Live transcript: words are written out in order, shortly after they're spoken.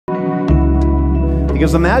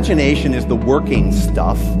Because imagination is the working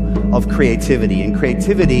stuff of creativity, and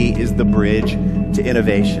creativity is the bridge to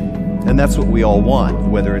innovation. And that's what we all want,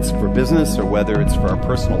 whether it's for business or whether it's for our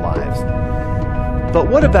personal lives. But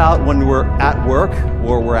what about when we're at work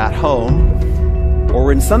or we're at home or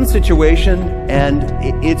we're in some situation and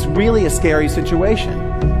it's really a scary situation?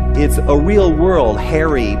 It's a real world,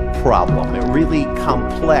 hairy problem, a really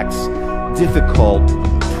complex, difficult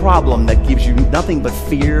problem that gives you nothing but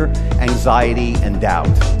fear, anxiety, and doubt.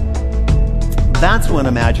 That's when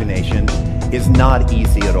imagination is not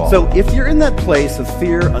easy at all. So if you're in that place of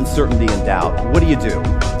fear, uncertainty, and doubt, what do?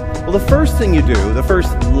 Well, the first thing you do, the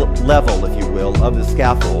first level, if you will, of the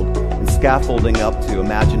scaffold, and scaffolding up to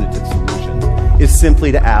imaginative solutions, is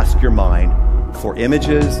simply to ask your mind for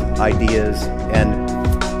images, ideas, and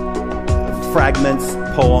fragments,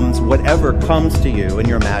 poems, whatever comes to you in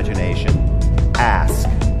your imagination. Ask.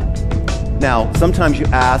 Now, sometimes you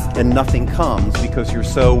ask and nothing comes because you're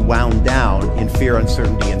so wound down in fear,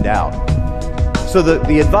 uncertainty, and doubt. So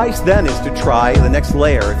the advice then is to try, the next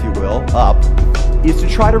layer, if you will, up, is to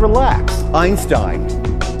try to relax. Einstein,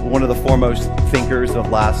 one of the foremost thinkers of the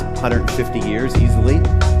last 150 years, easily,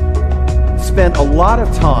 spent a lot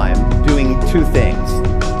of time doing two things: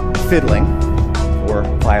 fiddling, or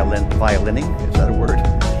violining, is that a word?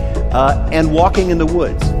 And walking in the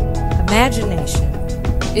woods. Imagination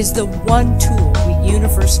is the one tool we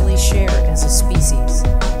universally share as a species,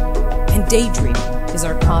 and daydreaming is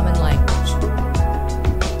our common language.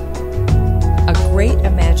 A great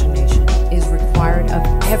imagination is required of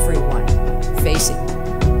everyone facing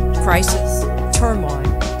crisis, turmoil,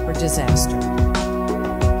 or disaster.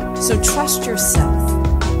 So trust yourself.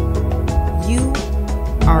 You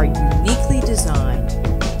are uniquely designed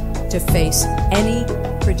to face any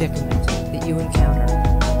predicament that you encounter.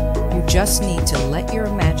 You just need to let your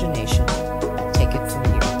imagination take it from there.